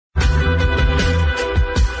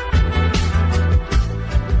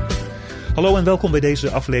Hallo en welkom bij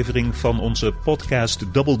deze aflevering van onze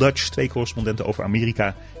podcast Double Dutch. 2 correspondenten over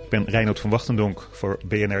Amerika. Ik ben Reinoud van Wachtendonk voor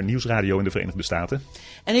BNR Nieuwsradio in de Verenigde Staten.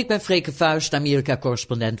 En ik ben Freke Vuist,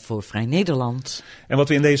 Amerika-correspondent voor Vrij Nederland. En wat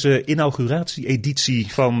we in deze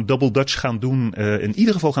inauguratie-editie van Double Dutch gaan doen, in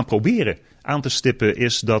ieder geval gaan proberen aan te stippen,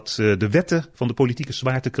 is dat de wetten van de politieke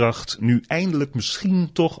zwaartekracht nu eindelijk misschien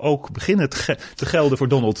toch ook beginnen te gelden voor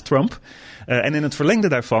Donald Trump. En in het verlengde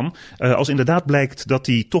daarvan, als inderdaad blijkt dat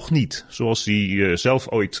hij toch niet, zoals hij zelf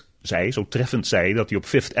ooit zei, zo treffend zei, dat hij op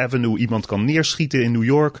Fifth Avenue iemand kan neerschieten in New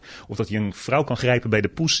York, of dat hij een vrouw kan grijpen bij de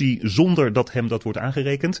pussy zonder dat hem dat wordt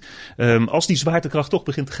aangerekend. Als die zwaartekracht toch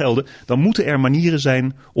begint te gelden, dan moeten er manieren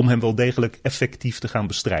zijn om hem wel degelijk effectief te gaan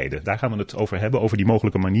bestrijden. Daar gaan we het over hebben, over die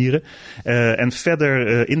mogelijke manieren. En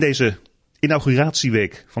verder in deze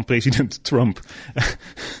inauguratieweek van president Trump.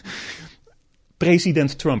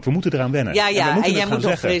 President Trump, we moeten eraan wennen. Ja, en jij moet nog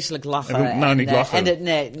zeggen. vreselijk lachen. Nou, niet lachen.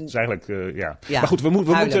 Nee. Het is eigenlijk, ja. Ja. Maar goed, we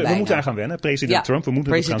moeten aan gaan wennen. President Trump, we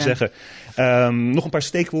moeten het gaan zeggen. Nog een paar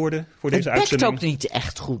steekwoorden voor deze uitzending. Het bekt ook niet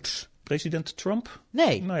echt goed. President Trump?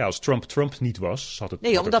 Nee. Nou ja, als Trump niet was, had het.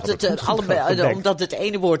 Nee, omdat het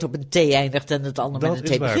ene woord op een T eindigt en het andere met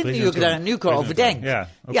een T begint. Nu ik daar nu over denk.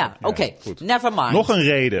 Ja, oké. Never mind. Nog een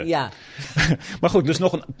reden. Ja. Maar goed, dus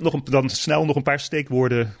dan snel nog een paar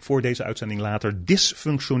steekwoorden voor deze uitzending later.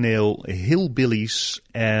 Dysfunctioneel, hillbillies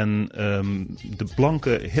en de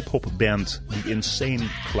blanke hip-hop band The Insane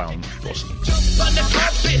Clown Posse.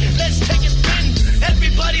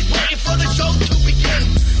 Everybody's waiting for the show to begin.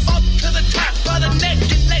 Up to the top by the neck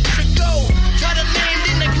and let you go. Try to land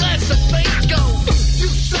in a glass of bingo. You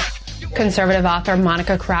suck. Conservative author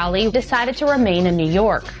Monica Crowley decided to remain in New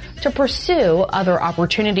York to pursue other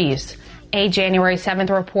opportunities. A January 7th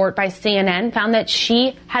report by CNN found that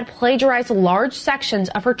she had plagiarized large sections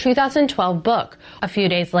of her 2012 book. A few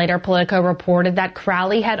days later, Politico reported that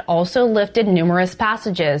Crowley had also lifted numerous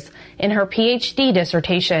passages in her PhD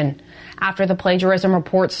dissertation. After the plagiarism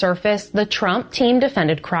report surfaced, the Trump team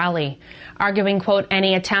defended Crowley, arguing, quote,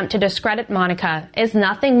 any attempt to discredit Monica is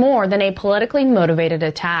nothing more than a politically motivated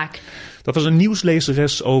attack. Dat was een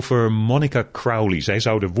nieuwslezeres over Monica Crowley. Zij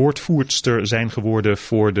zou de woordvoerster zijn geworden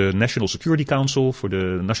voor de National Security Council, voor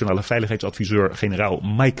de nationale veiligheidsadviseur-generaal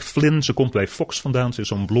Mike Flynn. Ze komt bij Fox vandaan. Ze is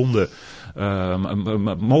zo'n blonde,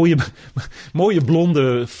 mooie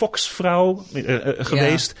blonde Fox-vrouw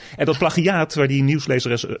geweest. Ja. En dat plagiaat waar die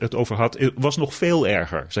nieuwslezeres het over had, was nog veel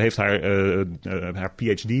erger. Ze heeft haar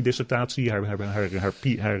PhD-dissertatie,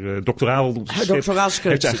 haar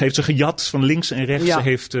doctoraalschrift heeft ze gejat van links en rechts. Ja. Ze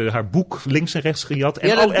heeft haar boek links en rechts gejat.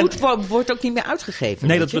 Dat wordt ook niet meer uitgegeven.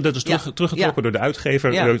 Nee, dat is teruggetrokken door de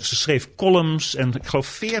uitgever. Ja. Ze schreef columns en ik geloof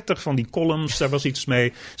 40 van die columns, daar was iets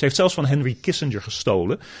mee. Ze heeft zelfs van Henry Kissinger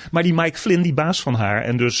gestolen. Maar die Mike Flynn, die baas van haar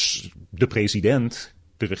en dus de president,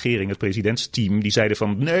 de regering, het presidentsteam, die zeiden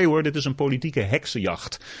van nee hoor, dit is een politieke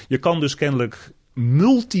heksenjacht. Je kan dus kennelijk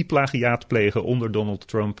multiplagiaat plegen onder Donald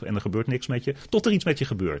Trump en er gebeurt niks met je, tot er iets met je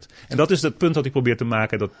gebeurt. En dat is het punt dat ik probeer te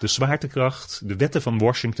maken, dat de zwaartekracht, de wetten van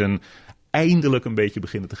Washington eindelijk een beetje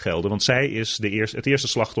beginnen te gelden. Want zij is het eerste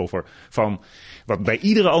slachtoffer van wat bij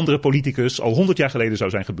iedere andere politicus al 100 jaar geleden zou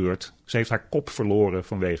zijn gebeurd. Ze heeft haar kop verloren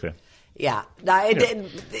vanwege. Ja,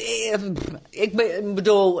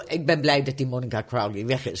 ik ben blij dat die Monica Crowley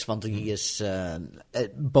weg is. Want die is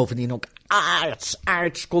bovendien ook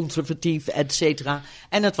aards conservatief, et cetera.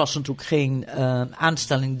 En het was natuurlijk geen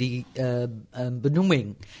aanstelling die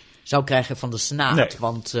benoeming zou krijgen van de Senaat. Nee.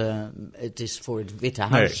 Want het is voor het Witte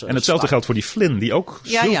Huis. Nee. En hetzelfde geldt voor die Flynn, die ook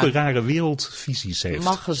zulke rare wereldvisies heeft.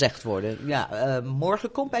 Mag gezegd worden. Ja,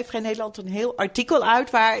 morgen komt bij Vrij Nederland een heel artikel uit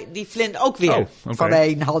waar die Flynn ook weer van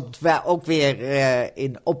een hand ook weer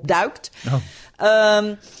in opduikt. Oh.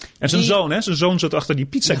 En zijn zoon zat achter die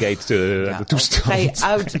Pizzagate de toestand. Ga je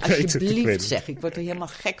uit, alsjeblieft zeg. Ik word er helemaal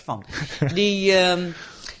gek van. Die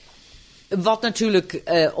wat natuurlijk,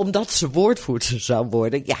 omdat ze woordvoerder zou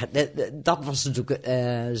worden, ja, dat was natuurlijk,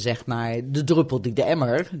 zeg maar, de druppel die de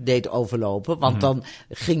emmer deed overlopen. Want dan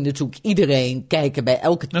ging natuurlijk iedereen kijken bij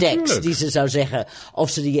elke tekst die ze zou zeggen of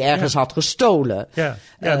ze die ergens had gestolen. Ja,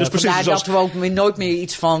 dus precies. Vandaar dat we ook nooit meer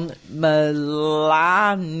iets van Melania,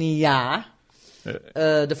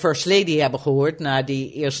 de First Lady, hebben gehoord na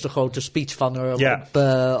die eerste grote speech van haar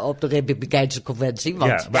op de Republikeinse Conventie.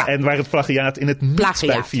 Want, en waar het plagiaat in het niets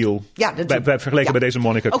bij viel. Ja, vergeleken bij deze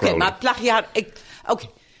Monica Crowley. Maar plagiaat.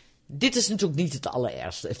 Dit is natuurlijk niet het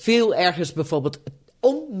allerergste. Veel ergers bijvoorbeeld.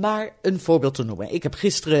 Om maar een voorbeeld te noemen. Ik heb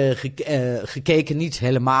gisteren gekeken, niet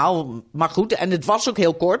helemaal, maar goed. En het was ook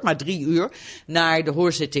heel kort, maar 3 uur. Naar de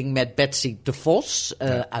hoorzitting met Betsy DeVos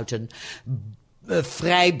uit een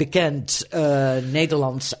vrij bekend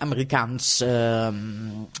Nederlands-Amerikaans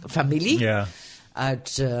familie. Ja.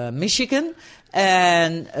 Uit Michigan.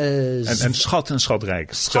 En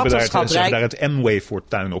schatrijk. Ze Schatrijk. hebben daar het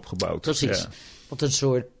Amway-fortuin opgebouwd. Precies. Ja. Wat een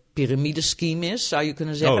soort piramidescheme is, zou je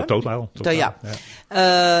kunnen zeggen. Oh, totaal. Ja.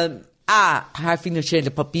 Haar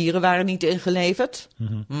financiële papieren waren niet ingeleverd.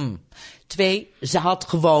 2, ze had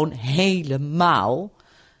gewoon helemaal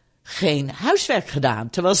geen huiswerk gedaan.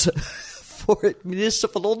 Terwijl ze voor het minister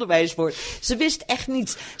van Onderwijs wordt. Ze wist echt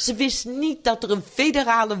niets. Ze wist niet dat er een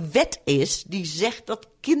federale wet is die zegt dat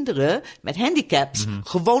kinderen met handicaps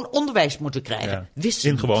gewoon onderwijs moeten krijgen. Ja. Wist ze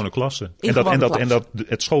in niet. gewone klassen. In gewone klassen. En dat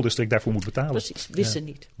het schooldistrict daarvoor moet betalen. Precies, wist ze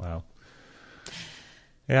niet. Wauw.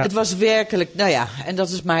 Ja. Het was werkelijk, en dat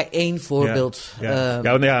is maar één voorbeeld. Ja.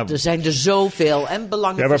 Er zijn er zoveel. En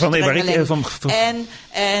belangenverstrengeling.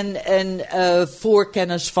 En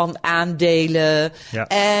voorkennis van aandelen. Ja.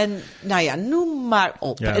 En noem maar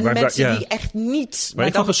op. Ja, en mensen die echt niet. Waar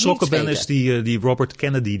ik van geschrokken ben is die Robert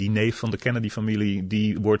Kennedy, die neef van de Kennedy-familie.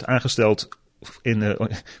 Die wordt aangesteld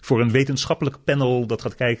voor een wetenschappelijk panel dat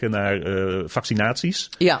gaat kijken naar vaccinaties.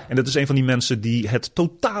 Ja. En dat is een van die mensen die het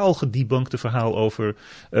totaal gedebunkte verhaal over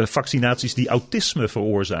vaccinaties die autisme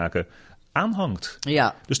veroorzaken aanhangt.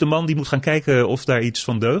 Ja. Dus de man die moet gaan kijken of daar iets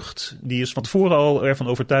van deugt, die is van tevoren al ervan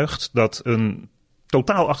overtuigd dat een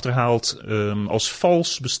totaal achterhaald, als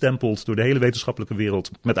vals bestempeld door de hele wetenschappelijke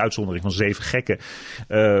wereld, met uitzondering van 7 gekken,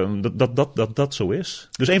 dat zo is.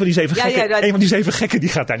 Dus een van die 7 gekken die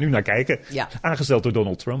gaat daar nu naar kijken. Ja. Aangesteld door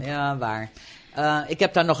Donald Trump. Ja, waar. Ik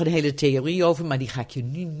heb daar nog een hele theorie over, maar die ga ik je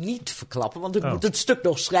nu niet verklappen, want ik moet het stuk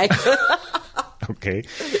nog schrijven. Oké.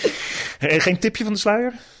 Geen tipje van de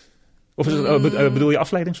sluier? Of is het, bedoel je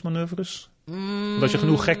afleidingsmanoeuvres? Want als je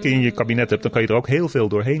genoeg gekken in je kabinet hebt, dan kan je er ook heel veel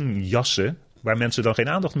doorheen jassen, waar mensen dan geen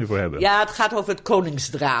aandacht meer voor hebben. Ja, het gaat over het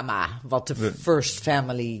koningsdrama, wat de First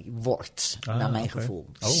Family wordt, naar mijn gevoel.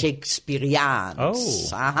 Shakespeareaans.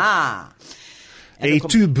 Oh. Aha. Et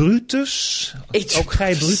tu Brutus? Ook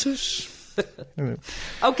gij Brutus?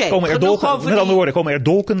 Oké, met andere woorden, komen er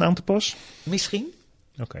dolken aan te pas? Misschien.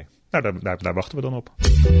 Oké. Nou, daar wachten we dan op.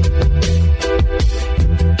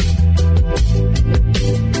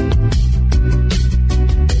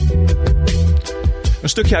 Een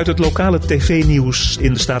stukje uit het lokale tv-nieuws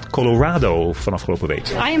in de staat Colorado van afgelopen week.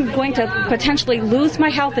 I am going to potentially lose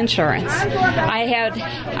my health insurance.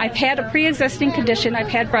 I've had a pre-existing condition.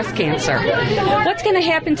 I've had breast cancer. What's going to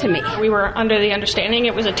happen to me? We were under the understanding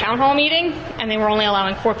it was a town hall meeting, and they were only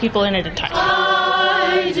allowing 4 people in at a time.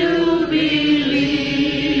 I do believe.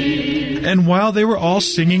 And while they were all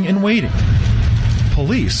singing and waiting,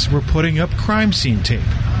 police were putting up crime scene tape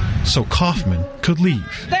so Kaufman could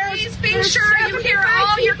leave. Please be sure you hear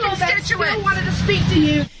all your constituents wanted to speak to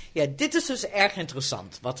you. Ja, dit is dus erg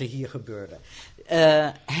interessant wat er hier gebeurde.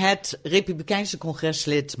 Het Republikeinse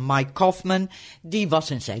congreslid Mike Kaufman, die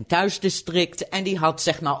was in zijn thuisdistrict en die had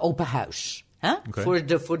zeg maar open huis voor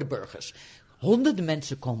de burgers. Honderden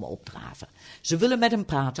mensen komen opdraven. Ze willen met hem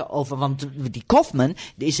praten over, want die Kaufman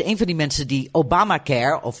is een van die mensen die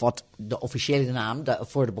Obamacare, of wat de officiële naam, de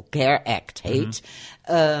Affordable Care Act heet,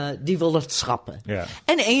 die wil het schrappen. Ja.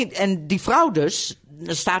 En die vrouw dus,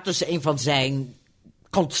 er staat dus een van zijn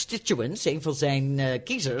constituents, een van zijn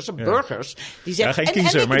kiezers, burgers, die zegt... Ja, geen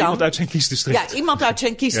kiezer, maar iemand uit zijn kiesdistrict. Ja, iemand uit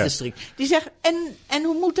zijn kiesdistrict. Ja. Die zegt, en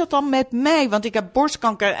hoe moet dat dan met mij? Want ik heb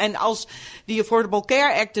borstkanker en als die Affordable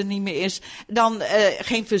Care Act er niet meer is, dan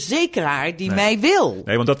geen verzekeraar die mij wil.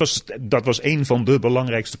 Nee, want dat was een van de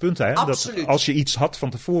belangrijkste punten. Hè? Absoluut. Dat als je iets had van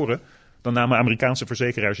tevoren, dan namen Amerikaanse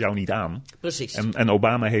verzekeraars jou niet aan. Precies. En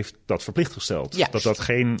Obama heeft dat verplicht gesteld. Ja. Dat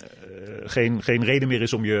geen reden meer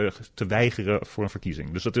is om je te weigeren voor een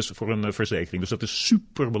verkiezing. Dus dat is voor een verzekering. Dus dat is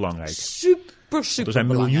super belangrijk. Super Er zijn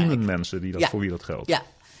belangrijk. miljoenen mensen voor wie dat geldt. Ja.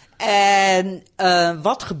 En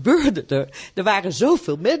wat gebeurde er? Er waren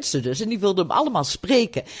zoveel mensen dus en die wilden hem allemaal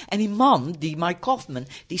spreken. En die man, die Mike Kaufman,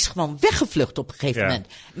 die is gewoon weggevlucht op een gegeven moment.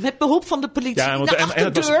 Met behulp van de politie naar de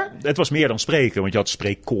achterdeur. Het was meer dan spreken, want je had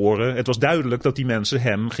spreekkoren. Het was duidelijk dat die mensen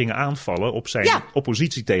hem gingen aanvallen op zijn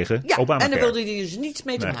oppositie tegen Obamacare. En daar wilde hij dus niets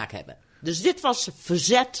mee te maken hebben. Dus dit was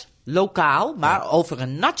verzet lokaal, maar over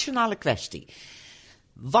een nationale kwestie.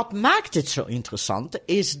 Wat maakt het zo interessant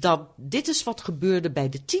is dat dit is wat gebeurde bij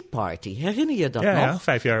de Tea Party. Herinner je dat nog? Ja,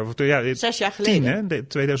 5 jaar. 6 jaar geleden. 10, hè?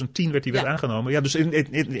 2010 werd die wet aangenomen. Ja, dus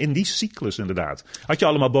in die cyclus inderdaad. Had je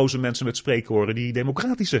allemaal boze mensen met spreekkoren die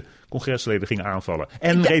democratische congresleden gingen aanvallen.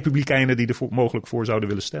 En republikeinen die er mogelijk voor zouden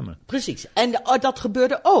willen stemmen. Precies. En dat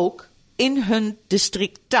gebeurde ook in hun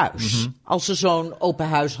district thuis. Mm-hmm. Als ze zo'n open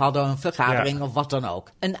huis hadden, een vergadering of wat dan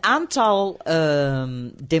ook. Een aantal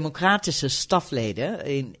democratische stafleden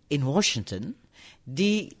in Washington,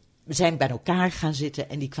 die zijn bij elkaar gaan zitten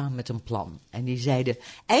en die kwamen met een plan. En die zeiden,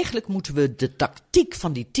 eigenlijk moeten we de tactiek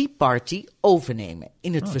van die Tea Party overnemen.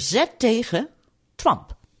 In het verzet tegen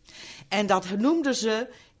Trump. En dat noemden ze,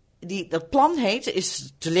 dat plan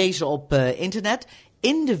is te lezen op internet,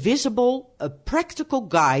 Indivisible, a Practical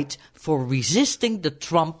Guide for Resisting the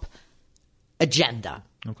Trump Agenda.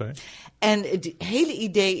 Okay. En het hele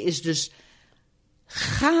idee is dus,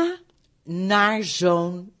 ga naar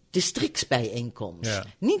zo'n districtsbijeenkomst. Ja.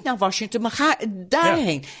 Niet naar Washington, maar ga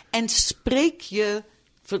daarheen. Ja. En spreek je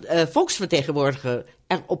volksvertegenwoordiger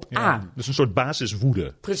erop aan. Dus een soort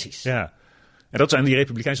basiswoede. Precies. Ja. En dat zijn die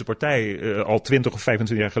Republikeinse partij al 20 of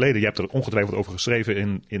 25 jaar geleden. Je hebt er ongetwijfeld over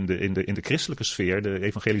geschreven in de christelijke sfeer, de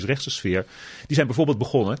evangelisch-rechtse sfeer. Die zijn bijvoorbeeld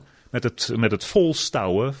begonnen met het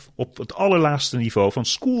volstouwen op het allerlaagste niveau van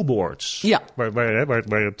schoolboards. Ja.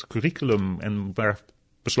 Waar het curriculum en waar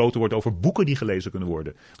besloten wordt over boeken die gelezen kunnen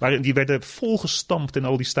worden. Die werden volgestampt in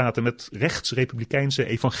al die staten met rechts-republikeinse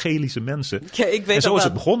evangelische mensen. Ja, ik weet en zo is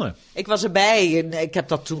het begonnen. Ik was erbij en ik heb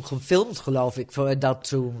dat toen gefilmd, geloof ik. Dat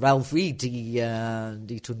toen Ralph Reed,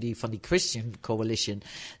 die van die Christian Coalition,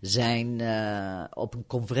 op een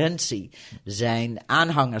conferentie zijn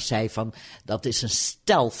aanhangers zei van, dat is een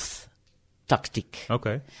stealth tactiek.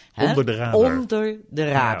 Oké. Onder de radar. Onder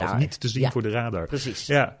de radar. Ja, of niet te zien voor de radar. Precies.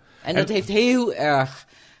 Ja. En dat heeft heel erg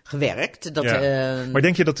gewerkt. Maar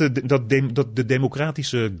denk je dat de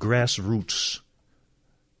democratische grassroots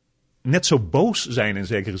net zo boos zijn in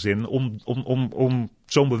zekere zin om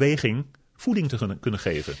zo'n beweging voeding te kunnen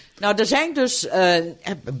geven? Nou, er zijn dus,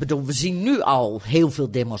 we zien nu al heel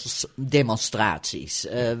veel demonstraties.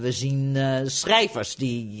 We zien schrijvers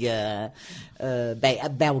die bij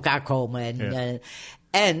elkaar komen.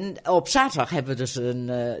 En op zaterdag hebben we dus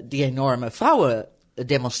die enorme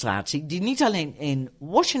vrouwendemonstratie, die niet alleen in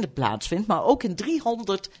Washington plaatsvindt, maar ook in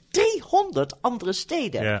 300 andere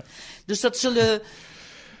steden. Ja. Dus dat zullen...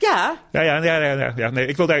 Ja. Nee,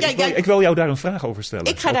 ik wil jou daar een vraag over stellen.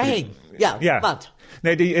 Ik ga daarheen. Ja, wat?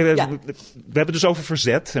 Nee, we hebben het dus over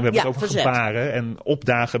verzet. En we hebben het over gebaren en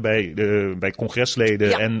opdagen bij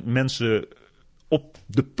congresleden en mensen op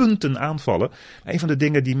de punten aanvallen. Een van de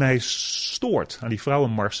dingen die mij stoort aan die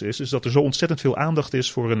vrouwenmars is dat er zo ontzettend veel aandacht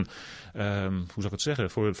is voor een, hoe zou ik het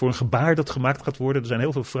zeggen, voor een gebaar dat gemaakt gaat worden. Er zijn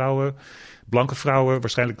heel veel vrouwen, blanke vrouwen,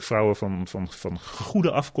 waarschijnlijk vrouwen van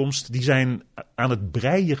goede afkomst, die zijn aan het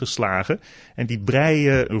breien geslagen. En die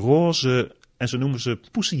breien roze, en zo noemen ze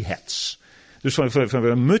pussy hats. Dus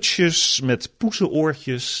van mutsjes met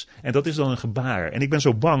poezenoortjes. En dat is dan een gebaar. En ik ben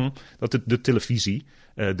zo bang dat de televisie,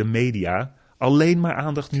 de media, alleen maar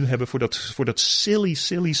aandacht nu hebben voor dat silly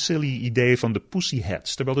idee van de pussy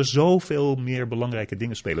hats. Terwijl er zoveel meer belangrijke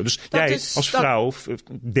dingen spelen. Dus dat jij als vrouw,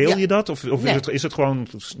 deel je dat? Of is het gewoon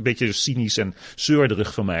een beetje cynisch en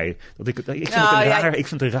zeurderig van mij? Ik vind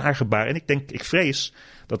het een raar gebaar. En ik vrees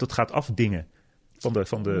dat het gaat afdingen van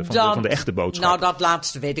de echte boodschap. Nou, dat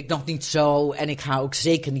laatste weet ik nog niet zo. En ik ga ook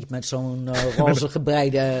zeker niet met zo'n roze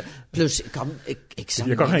gebreide... Plus, ik zou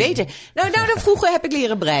het niet weten. Nou, vroeger heb ik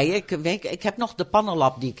leren breien. Ik heb nog de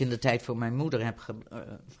pannenlap die ik in de tijd voor mijn moeder heb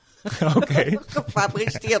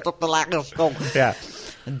gefabriceerd op de lagere school. Ja.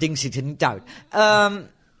 Het ding ziet er niet uit.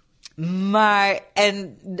 Maar,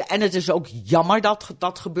 en het is ook jammer dat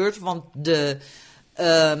dat gebeurt. Want er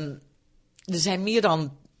zijn meer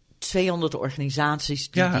dan 200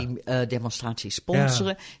 organisaties die demonstraties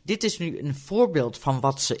sponsoren. Ja. Dit is nu een voorbeeld van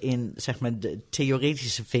wat ze in, zeg maar, de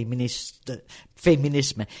theoretische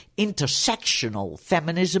feminisme intersectional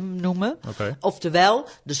feminism noemen. Okay. Oftewel,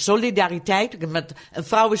 de solidariteit met een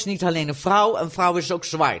vrouw is niet alleen een vrouw is ook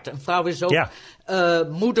zwart. Een vrouw is ook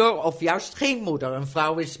moeder of juist geen moeder. Een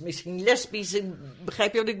vrouw is misschien lesbisch.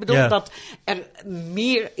 Begrijp je wat ik bedoel? Ja. Dat er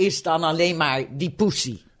meer is dan alleen maar die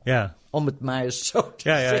pussy. Ja. Om het maar zo te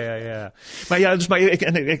zeggen. Ja. Maar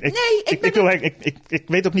ik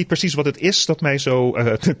weet ook niet precies wat het is dat mij zo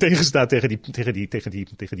tegenstaat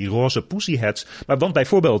tegen die roze pussy hats. Want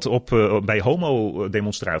bijvoorbeeld bij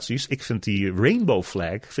homo-demonstraties, ik vind die rainbow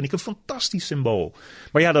flag een fantastisch symbool.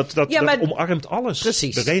 Maar dat omarmt alles.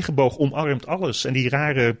 Precies. De regenboog omarmt alles. En die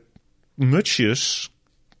rare mutsjes,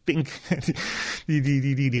 pink,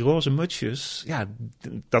 die roze mutsjes,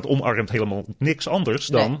 dat omarmt helemaal niks anders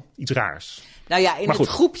dan iets raars. Nou ja, in het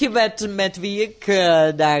groepje met wie ik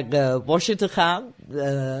naar Washington ga,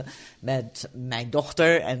 met mijn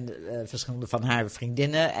dochter en verschillende van haar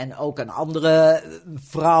vriendinnen en ook een andere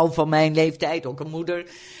vrouw van mijn leeftijd, ook een moeder.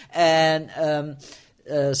 En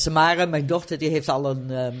Samara, mijn dochter, die heeft al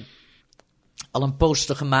een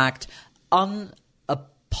poster gemaakt,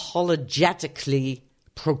 unapologetically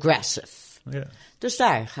progressive. Ja. Dus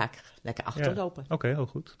daar ga ik lekker achterlopen. Oké, heel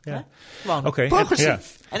goed. Ja. Gewoon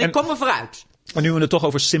progressief. En ik kom er vooruit. Maar nu we het toch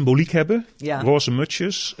over symboliek hebben, Ja. roze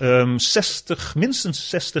mutsjes, minstens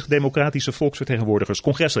 60 democratische volksvertegenwoordigers,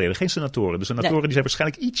 congresleden, geen senatoren. De senatoren die zijn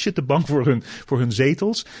waarschijnlijk ietsje te bang voor hun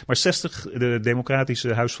zetels. Maar 60 de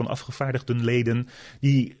democratische Huis van Afgevaardigden leden,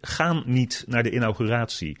 die gaan niet naar de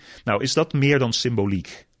inauguratie. Nou, is dat meer dan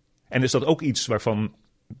symboliek? En is dat ook iets waarvan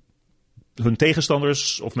hun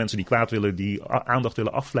tegenstanders of mensen die kwaad willen, die aandacht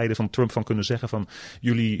willen afleiden van Trump, van kunnen zeggen van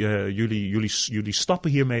jullie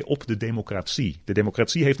stappen hiermee op de democratie. De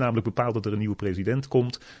democratie heeft namelijk bepaald dat er een nieuwe president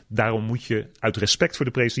komt. Daarom moet je uit respect voor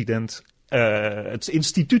de president het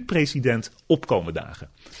instituut president opkomen dagen.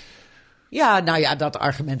 Ja, nou ja, dat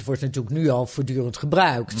argument wordt natuurlijk nu al voortdurend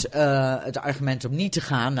gebruikt. Het argument om niet te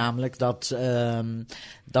gaan, namelijk dat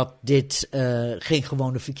dit geen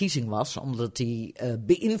gewone verkiezing was, omdat die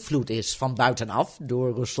beïnvloed is van buitenaf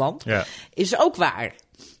door Rusland, is ook waar.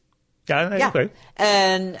 Ja, nee, oké.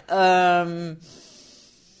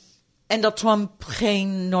 En dat Trump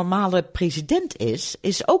geen normale president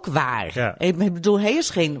is ook waar. Ja. Ik bedoel, hij is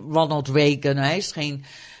geen Ronald Reagan, hij is geen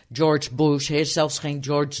George Bush, hij is zelfs geen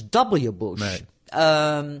George W. Bush. Nee.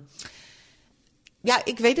 Ja,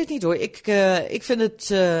 ik weet het niet hoor. Ik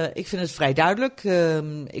vind het vrij duidelijk.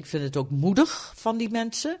 Ik vind het ook moedig van die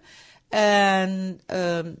mensen. En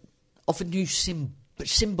of het nu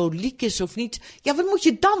symboliek is of niet. Ja, wat moet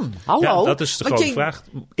je dan? Hallo? Ja, dat is de grote vraag.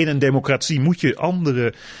 In een democratie moet je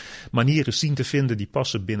andere manieren zien te vinden die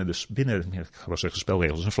passen binnen ik wou zeggen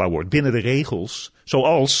spelregels, een flauw woord, binnen de regels.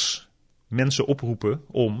 Zoals mensen oproepen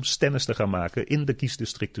om stennis te gaan maken in de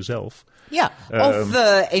kiesdistricten zelf. Ja,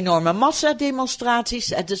 of enorme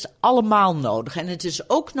massademonstraties. Het is allemaal nodig. En het is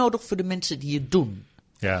ook nodig voor de mensen die het doen.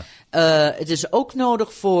 Ja. Het is ook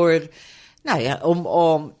nodig voor, nou ja,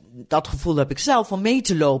 om dat gevoel heb ik zelf, om mee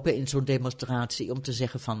te lopen in zo'n demonstratie. Om te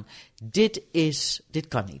zeggen van, dit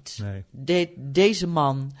kan niet. Nee. Deze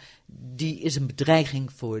man, die is een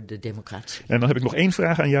bedreiging voor de democratie. En dan heb ik nog één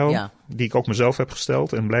vraag aan jou, die ik ook mezelf heb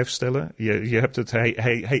gesteld en blijf stellen. Je hebt het,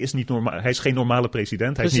 hij is niet normaal, hij is geen normale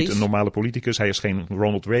president, hij is niet een normale politicus, hij is geen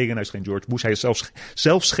Ronald Reagan, hij is geen George Bush, hij is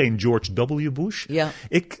zelfs geen George W. Bush. Ja.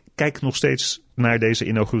 Ik kijk nog steeds naar deze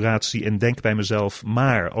inauguratie en denk bij mezelf,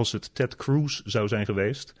 maar als het Ted Cruz zou zijn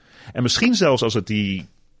geweest, en misschien zelfs als het die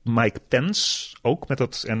Mike Pence ook met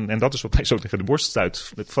dat, en dat is wat hij zo tegen de borst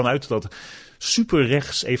stuit, vanuit dat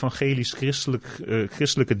superrechts, evangelisch,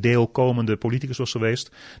 christelijke deel komende politicus was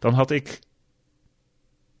geweest, dan had ik,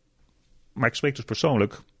 maar ik spreek dus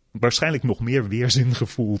persoonlijk, waarschijnlijk nog meer weerzin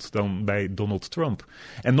gevoeld dan bij Donald Trump.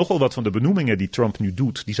 En nogal wat van de benoemingen die Trump nu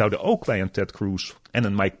doet, die zouden ook bij een Ted Cruz en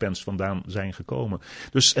een Mike Pence vandaan zijn gekomen.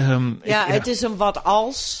 Dus het is een wat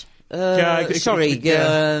als.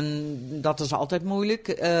 Dat is altijd moeilijk.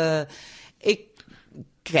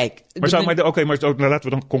 Kijk. Maar laten we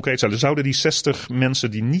dan concreet zijn. Zouden die 60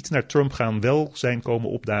 mensen die niet naar Trump gaan wel zijn komen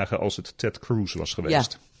opdagen als het Ted Cruz was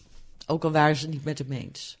geweest? Ja, ook al waren ze niet met hem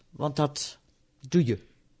eens. Want dat doe je.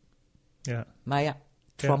 Ja. Maar ja,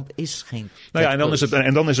 Trump is geen Ted Cruz.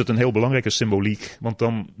 En dan is het een heel belangrijke symboliek. Want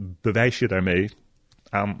dan bewijs je daarmee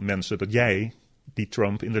aan mensen dat jij die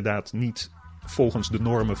Trump inderdaad niet volgens de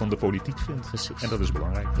normen van de politiek vindt. Precies. En dat is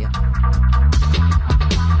belangrijk. Ja.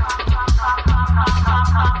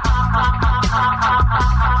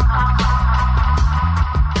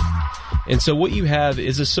 And so what you have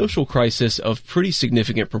is a social crisis of pretty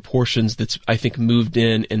significant proportions that's, I think, moved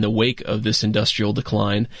in the wake of this industrial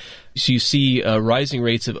decline. So you see rising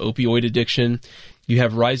rates of opioid addiction. You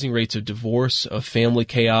have rising rates of divorce, of family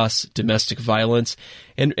chaos, domestic violence,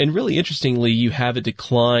 and really interestingly, you have a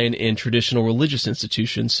decline in traditional religious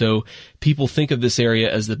institutions. So people think of this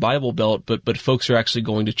area as the Bible Belt, but folks are actually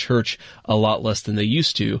going to church a lot less than they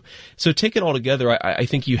used to. So taken all together, I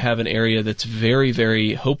think you have an area that's very,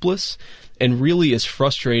 very hopeless and really is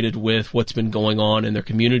frustrated with what's been going on in their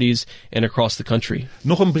communities and across the country.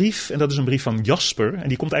 Nog een brief, en dat is een brief van Jasper. En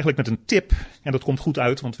die komt eigenlijk met een tip. En dat komt goed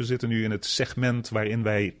uit, want we zitten nu in het segment waarin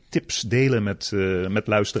wij tips delen met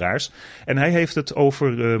luisteraars. En hij heeft het over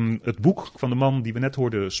het boek van de man die we net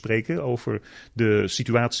hoorden spreken. Over de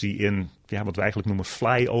situatie in wat we eigenlijk noemen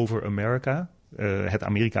Flyover America. Het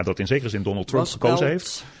Amerika dat in zekere zin Donald Trump gekozen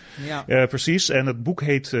heeft. Ja. Precies. En het boek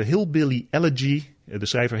heet Hillbilly Elegy. De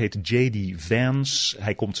schrijver heet J.D. Vance.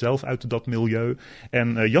 Hij komt zelf uit dat milieu.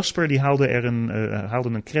 En Jasper die haalde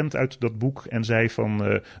een krent uit dat boek en zei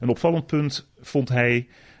van een opvallend punt vond hij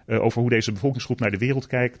over hoe deze bevolkingsgroep naar de wereld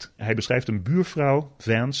kijkt. Hij beschrijft een buurvrouw,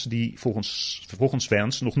 Vance, die volgens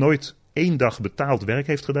Vance nog nooit 1 dag betaald werk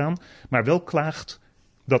heeft gedaan, maar wel klaagt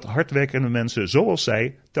dat hardwerkende mensen zoals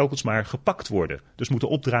zij telkens maar gepakt worden. Dus moeten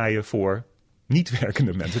opdraaien voor niet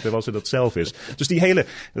werkende mensen, terwijl ze dat zelf is. Dus die hele,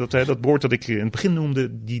 dat woord dat ik in het begin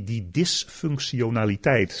noemde, die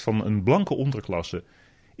dysfunctionaliteit van een blanke onderklasse,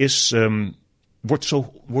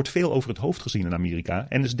 wordt veel over het hoofd gezien in Amerika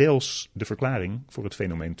en is deels de verklaring voor het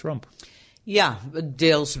fenomeen Trump. Ja,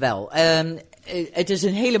 deels wel. Het is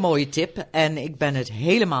een hele mooie tip en ik ben het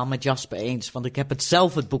helemaal met Jasper eens, want ik heb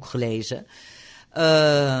het boek gelezen.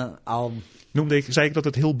 Zei ik dat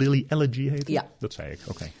het Hillbilly Elegy heette? Ja. Dat zei ik,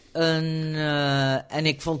 oké. En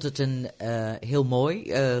ik vond het een heel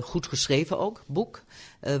mooi, goed geschreven ook, boek.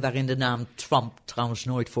 Waarin de naam Trump trouwens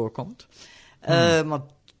nooit voorkomt. Want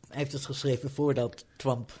hij heeft het geschreven voordat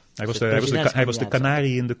Trump... Hij was de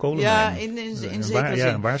kanarie in de kolenmijn. Ja, in zekere zin.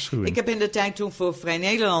 Een waarschuwing. Ik heb in de tijd toen voor Vrij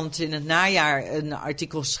Nederland in het najaar een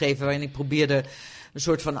artikel geschreven waarin ik probeerde een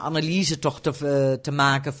soort van analyse toch te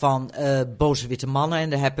maken van boze witte mannen. En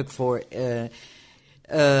daar heb ik voor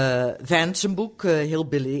Vance een boek,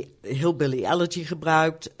 Hillbilly Elegy,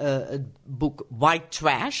 gebruikt. Het boek White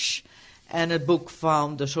Trash. En het boek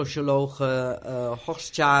van de sociologe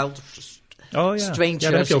Hochschild,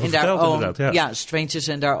 Strangers in Their Own, Strangers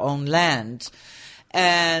in Their Own Land.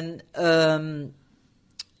 En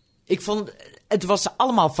ik vond, het was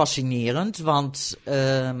allemaal fascinerend, want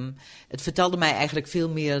het vertelde mij eigenlijk veel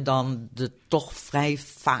meer dan de toch vrij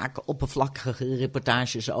vaak oppervlakkige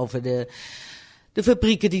reportages over de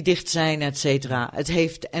fabrieken die dicht zijn, et cetera.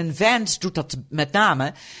 En Vance doet dat met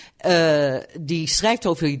name. Die schrijft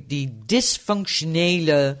over die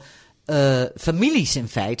dysfunctionele families in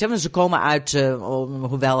feite. Ze komen uit,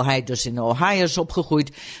 hoewel hij dus in Ohio is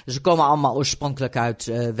opgegroeid, ze komen allemaal oorspronkelijk uit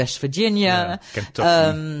West Virginia.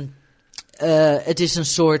 Het is een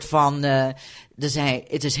soort van...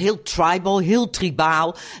 het is heel tribal, heel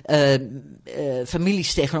tribaal.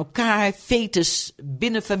 Families tegen elkaar, fetus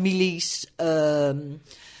binnen families.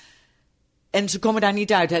 En ze komen daar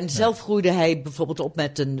niet uit. En zelf groeide hij bijvoorbeeld op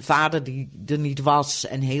met een vader die er niet was.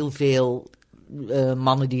 En heel veel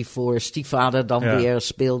mannen die voor stiefvader dan weer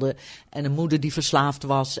speelden. En een moeder die verslaafd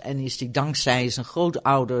was. En is die dankzij zijn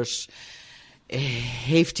grootouders...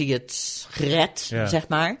 heeft hij het gered, zeg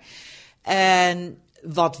maar. En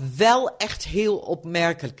wat wel echt heel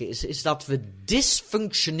opmerkelijk is dat we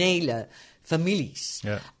dysfunctionele families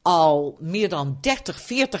al meer dan 30,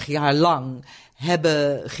 40 jaar lang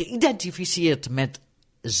hebben geïdentificeerd met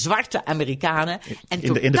zwarte Amerikanen. En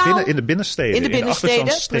in de binnensteden, in de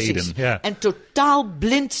achterstandssteden. Ja. En totaal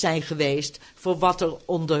blind zijn geweest voor wat er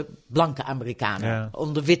onder blanke Amerikanen,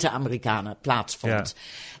 onder witte Amerikanen plaatsvond. Ja.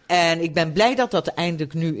 En ik ben blij dat dat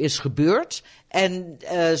eindelijk nu is gebeurd. En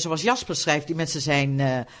zoals Jasper schrijft, die mensen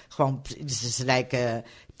zijn ze lijken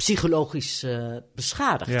psychologisch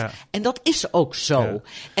beschadigd. Ja. En dat is ook zo. Ja.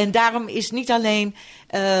 En daarom is niet alleen...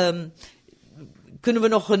 kunnen we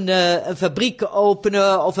nog een fabriek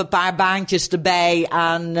openen of een paar baantjes erbij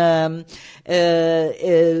aan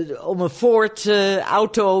om een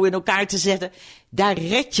Ford-auto in elkaar te zetten. Daar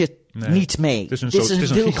red je niet mee. Het is een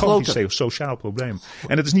gigantisch sociaal probleem.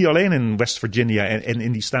 En het is niet alleen in West Virginia en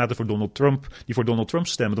in die staten die voor Donald Trump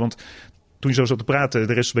stemmen. Want toen je zo zat te praten,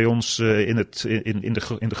 er is bij ons in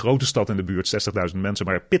de grote stad in de buurt 60.000 mensen,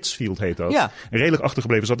 maar Pittsfield heet dat. Ja. En redelijk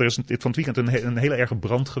achtergebleven er is van het weekend een hele erge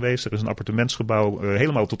brand geweest. Er is een appartementsgebouw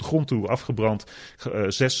helemaal tot de grond toe afgebrand.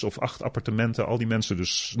 6 of 8 appartementen, al die mensen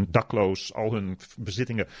dus dakloos, al hun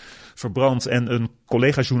bezittingen verbrand. En een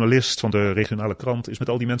collega-journalist van de regionale krant is met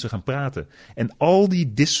al die mensen gaan praten. En al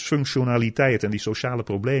die dysfunctionaliteit en die sociale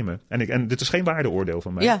problemen. En dit is geen waardeoordeel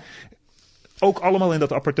van mij. Ja. Ook allemaal in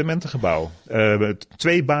dat appartementengebouw.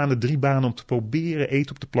 2 banen, 3 banen om te proberen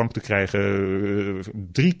eten op de plank te krijgen.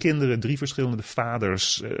 3 kinderen, 3 verschillende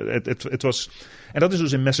vaders. Het was... En dat is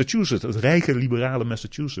dus in Massachusetts, het rijke liberale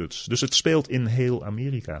Massachusetts. Dus het speelt in heel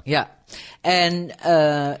Amerika. Ja, en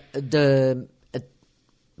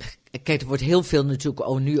kijk, er wordt heel veel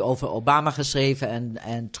natuurlijk nu over Obama geschreven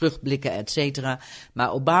en terugblikken, et cetera.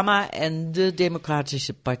 Maar Obama en de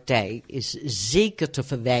Democratische Partij is zeker te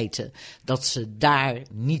verwijten dat ze daar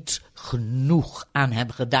niet genoeg aan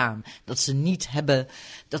hebben gedaan. Dat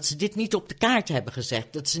ze dit niet op de kaart hebben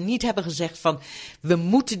gezegd. Dat ze niet hebben gezegd van, we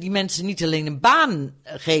moeten die mensen niet alleen een baan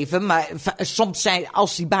geven, maar soms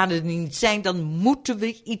als die banen er niet zijn, dan moeten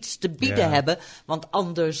we iets te bieden hebben, want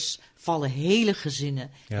anders vallen hele gezinnen,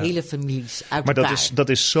 hele families uit elkaar. Maar dat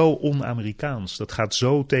is zo on-Amerikaans. Dat gaat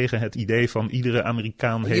zo tegen het idee van iedere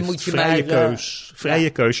Amerikaan heeft vrije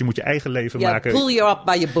keus. Je moet je eigen leven maken. Pull you up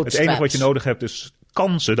by your bootstraps. Het enige wat je nodig hebt is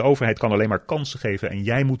kansen. De overheid kan alleen maar kansen geven en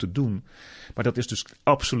jij moet het doen. Maar dat is dus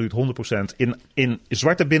absoluut 100% in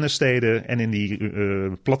zwarte binnensteden en in die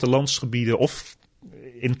plattelandsgebieden of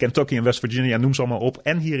in Kentucky en West Virginia, noem ze allemaal op.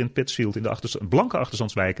 En hier in Pittsfield, in de blanke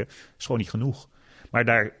achterstandswijken, is gewoon niet genoeg.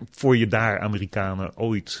 Maar voor je daar Amerikanen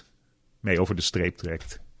ooit mee over de streep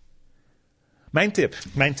trekt. Mijn tip.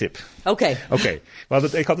 Oké.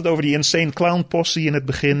 Ik had het over die insane clown posse in het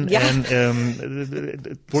begin. Ja. En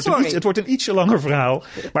het wordt een ietsje langer verhaal.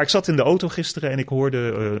 Maar ik zat in de auto gisteren en ik hoorde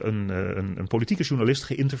een politieke journalist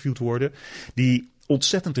geïnterviewd worden. Die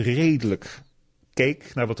ontzettend redelijk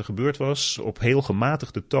keek naar wat er gebeurd was. Op heel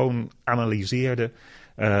gematigde toon analyseerde.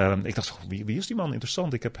 Ik dacht, wie is die man?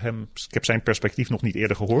 Interessant. Ik heb zijn perspectief nog niet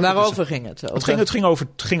eerder gehoord. Waarover ging het? Het ging over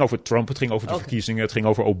Trump, het ging over de verkiezingen, het ging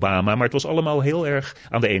over Obama. Maar het was allemaal heel erg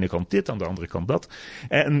aan de ene kant dit, aan de andere kant dat.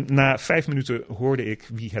 En na 5 minuten hoorde ik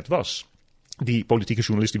wie het was. Die politieke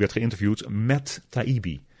journalist die werd geïnterviewd met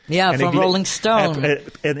Taibbi. Ja, van Rolling Stone.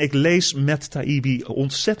 En ik lees Matt Taibbi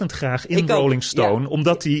ontzettend graag in Rolling Stone. Ja.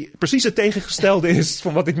 Omdat hij precies het tegengestelde is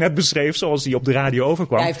van wat ik net beschreef. Zoals hij op de radio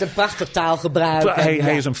overkwam. Hij heeft een prachtig taalgebruik.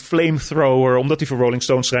 Hij is een flamethrower. Omdat hij voor Rolling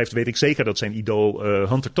Stone schrijft, weet ik zeker dat zijn idool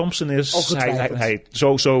Hunter Thompson is.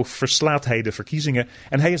 Zo verslaat hij de verkiezingen.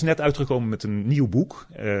 En hij is net uitgekomen met een nieuw boek.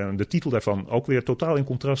 De titel daarvan ook weer totaal in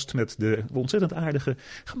contrast met de ontzettend aardige,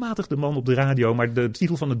 gematigde man op de radio. Maar de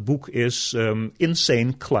titel van het boek is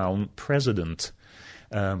Insane Clown President.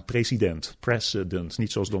 President.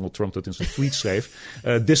 Niet zoals Donald Trump dat in zijn tweet schreef.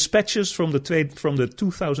 Dispatches from the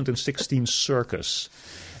 2016 Circus.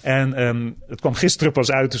 En het kwam gisteren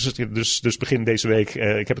pas uit, dus begin deze week.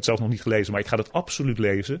 Ik heb het zelf nog niet gelezen, maar ik ga het absoluut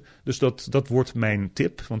lezen. Dus dat wordt mijn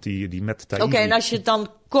tip, want die met Taibbi. Oké, en als je het dan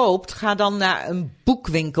koopt, ga dan naar een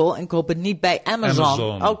boekwinkel en koop het niet bij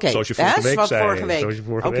Amazon. Oké, zoals je vorige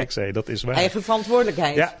week zei. Dat is waar. Eigen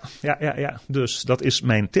verantwoordelijkheid. Ja. Dus dat is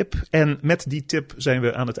mijn tip. En met die tip zijn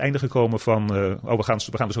we aan het einde gekomen van... we gaan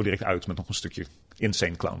er zo direct uit met nog een stukje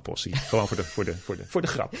Insane Clown Posse. Gewoon voor de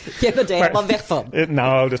grap. Je bent er helemaal weg van.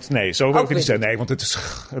 Zo wil ik het niet zeggen. Nee, want het is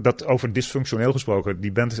dat over dysfunctioneel gesproken.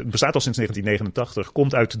 Die band bestaat al sinds 1989.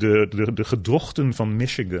 Komt uit de gedrochten van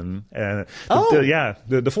Michigan.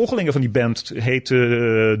 De volgelingen van die band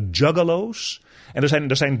heten Juggalo's. En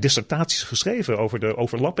er zijn dissertaties geschreven over de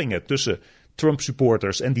overlappingen tussen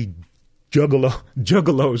Trump-supporters en die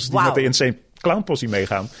Juggalo's die met de Insane Clown Posse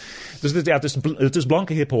meegaan. Dus het is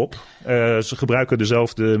blanke hip-hop. Ze gebruiken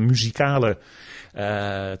dezelfde muzikale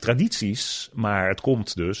tradities, maar het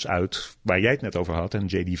komt dus uit waar jij het net over had en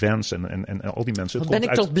J.D. Vance en al die mensen. Ben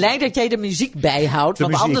ik toch blij dat jij de muziek bijhoudt,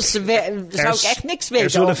 want anders zou ik echt niks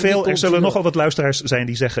weten. Er zullen nogal wat luisteraars zijn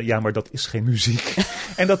die zeggen, ja, maar dat is geen muziek.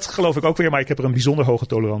 En dat geloof ik ook weer, maar ik heb er een bijzonder hoge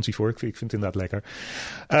tolerantie voor. Ik vind het inderdaad lekker.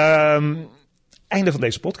 Einde van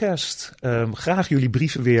deze podcast. Graag jullie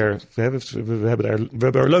brieven weer. We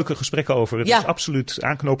hebben er leuke gesprekken over. Het is absoluut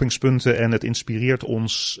aanknopingspunten en het inspireert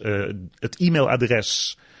ons. Het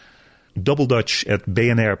e-mailadres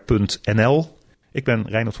doubledutch@bnr.nl. Ik ben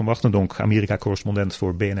Reinoud van Wachtendonk, Amerika-correspondent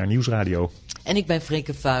voor BNR Nieuwsradio. En ik ben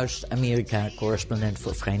Freke Vuist, Amerika-correspondent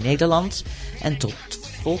voor Vrij Nederland. En tot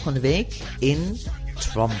volgende week in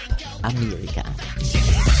Trump Amerika.